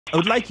I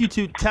would like you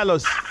to tell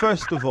us,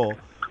 first of all,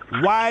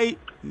 why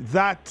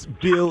that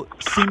bill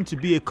seemed to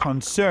be a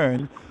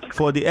concern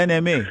for the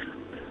NMA.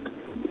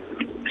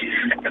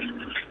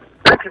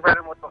 Thank you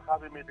very much for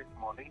having me this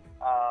morning.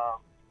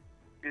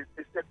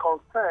 It's a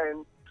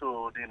concern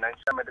to the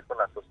Nigerian Medical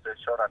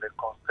Association and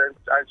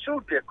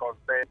should be a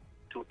concern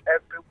to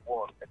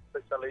everyone,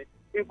 especially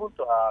even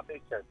to our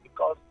patients,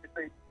 because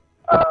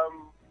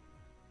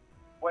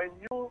when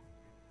you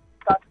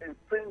start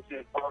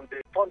infringing on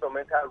the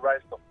fundamental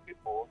rights of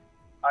people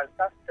and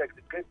start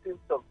segregating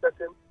some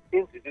certain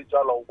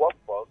individual or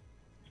workforce,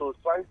 so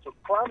trying to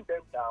clamp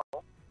them down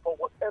for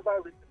whatever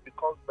reason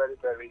becomes very,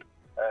 very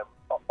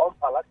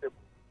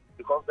unpalatable,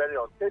 becomes very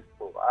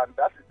untasteful, and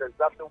that is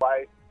exactly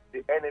why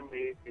the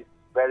NMA is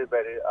very,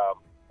 very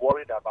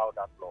worried about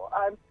that law.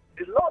 And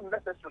the law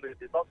necessarily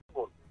did not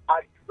even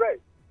address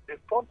the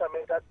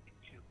fundamental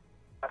issue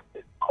that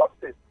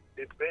causes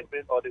the brain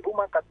drain or the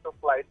human capital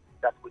flight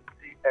that we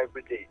see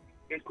every day.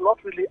 It's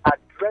not really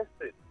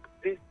addressing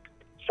this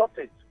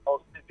shortage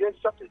or severe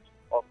shortage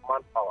of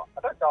manpower.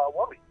 And that's our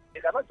worry.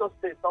 You cannot just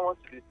say someone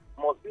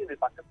must be in a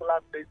particular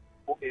place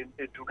for a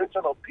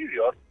duration or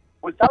period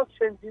without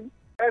changing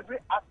every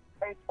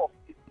aspect of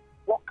his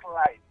work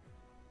life.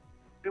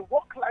 The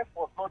work life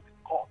was not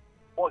discussed,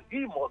 but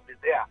he must be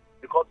there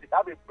because he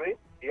has a brain,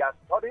 he has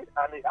studied,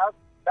 and he has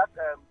that,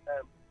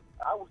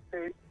 I would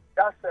say,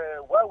 that's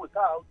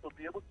wherewithal to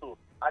be able to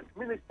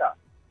administer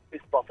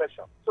his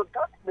profession. So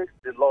that makes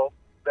the law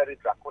very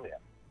draconian,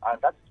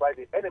 and that's why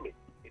the enemy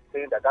is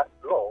saying that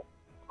law is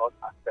not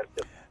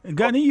acceptable.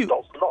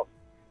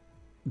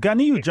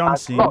 Ganiyu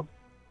Johnson,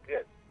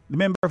 yes, the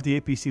member of the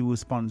APC who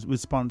was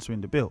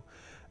sponsoring the bill,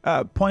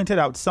 pointed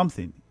out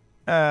something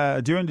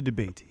during the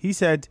debate. He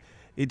said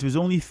it was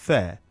only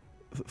fair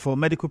for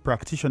medical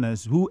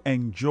practitioners who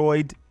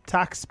enjoyed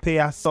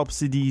taxpayer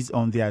subsidies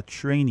on their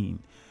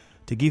training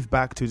to give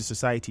back to the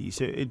society.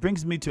 So it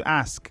brings me to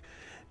ask,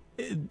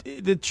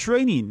 the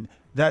training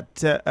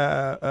that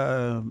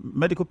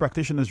medical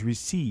practitioners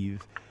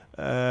receive,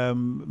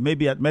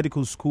 maybe at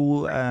medical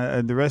school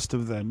and the rest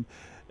of them,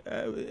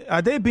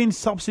 are they being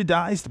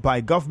subsidized by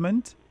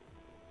government?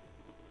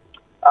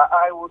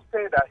 I would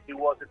say that he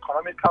was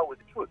economical with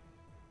the truth,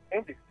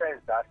 in the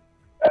sense that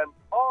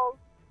all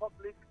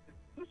public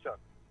institutions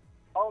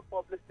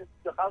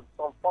have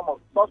some form of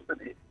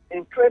subsidy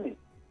in training,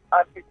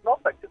 and it's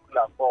not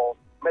particular for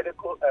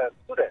medical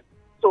students.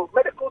 So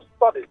medical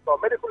studies or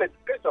medical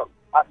education,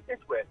 as it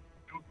were,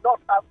 do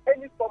not have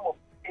any form of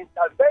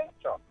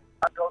intervention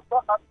and does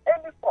not have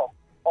any form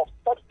of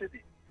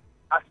subsidy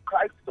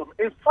ascribed to them.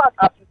 In fact,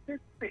 as you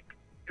speak,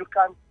 you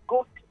can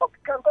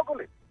Google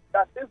it,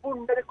 that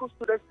even medical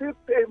students still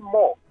pay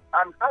more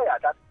and higher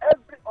than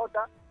every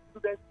other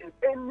student in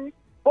any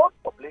both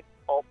public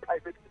or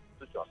private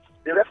institution.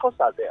 The records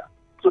are there.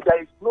 So there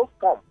is no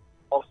form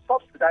of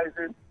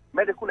subsidizing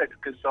medical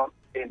education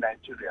in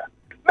Nigeria.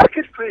 Make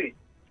it free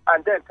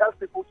and then tell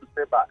people to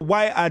stay back.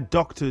 Why are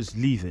doctors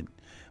leaving?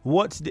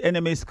 What's the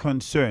NMA's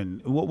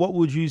concern? What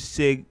would you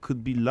say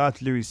could be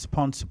largely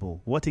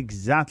responsible? What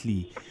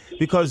exactly?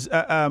 Because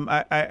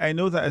I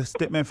know that a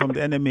statement from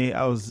the NMA,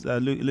 I was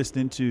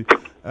listening to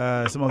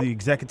some of the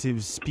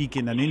executives speak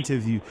in an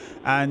interview,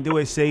 and they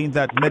were saying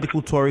that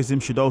medical tourism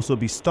should also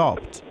be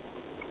stopped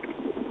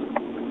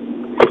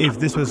if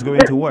this was going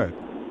to work.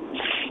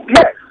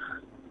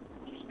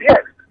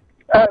 Yes.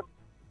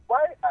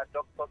 Why are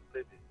doctors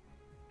leaving?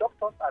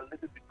 Doctors are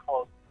leaving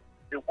because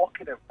the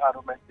working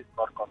environment is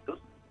not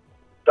conducive.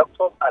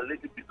 Doctors are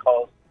leaving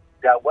because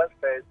their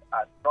welfare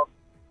are not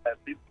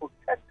being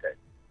protected.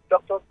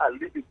 Doctors are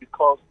leaving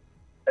because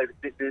the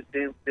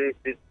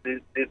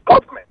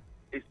government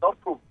is not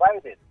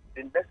providing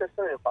the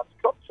necessary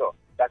infrastructure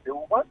that they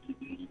want to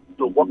use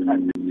to work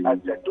and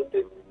do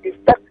things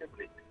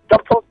effectively.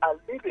 Doctors are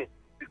leaving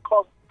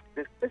because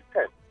the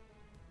system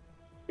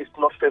is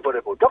not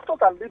favorable.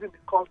 Doctors are leaving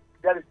because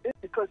there is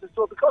insecurity.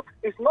 So because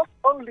it's not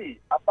only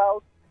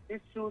about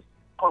issues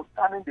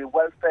concerning the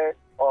welfare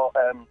or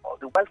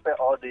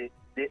the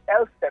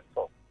health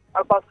sector.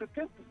 About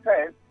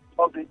 15%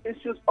 of the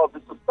issues of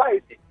the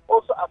society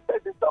also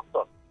affect the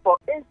doctors. For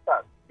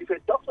instance, if a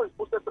doctor is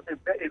posted to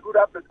a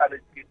rural place and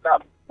is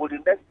kidnapped, would the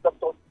next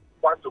doctor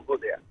want to go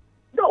there?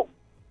 No.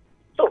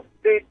 So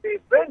the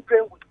brain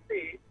drain we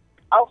see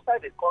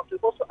outside the country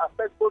also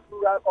affects both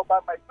rural and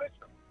urban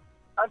migration.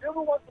 And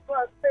everyone wants to go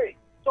and stay.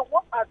 So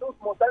what are those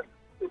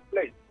modalities in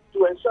place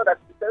to ensure that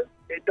we send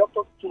a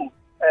doctor to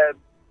a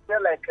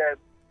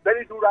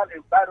very rural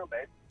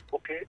environment,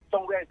 okay,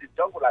 somewhere in the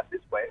jungle as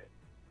this way,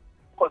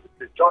 because it's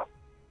the job.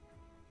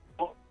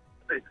 So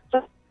it's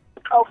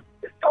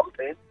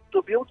something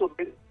to be able to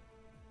make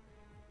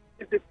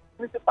the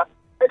community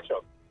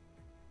participation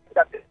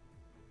that is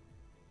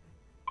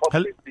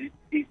complete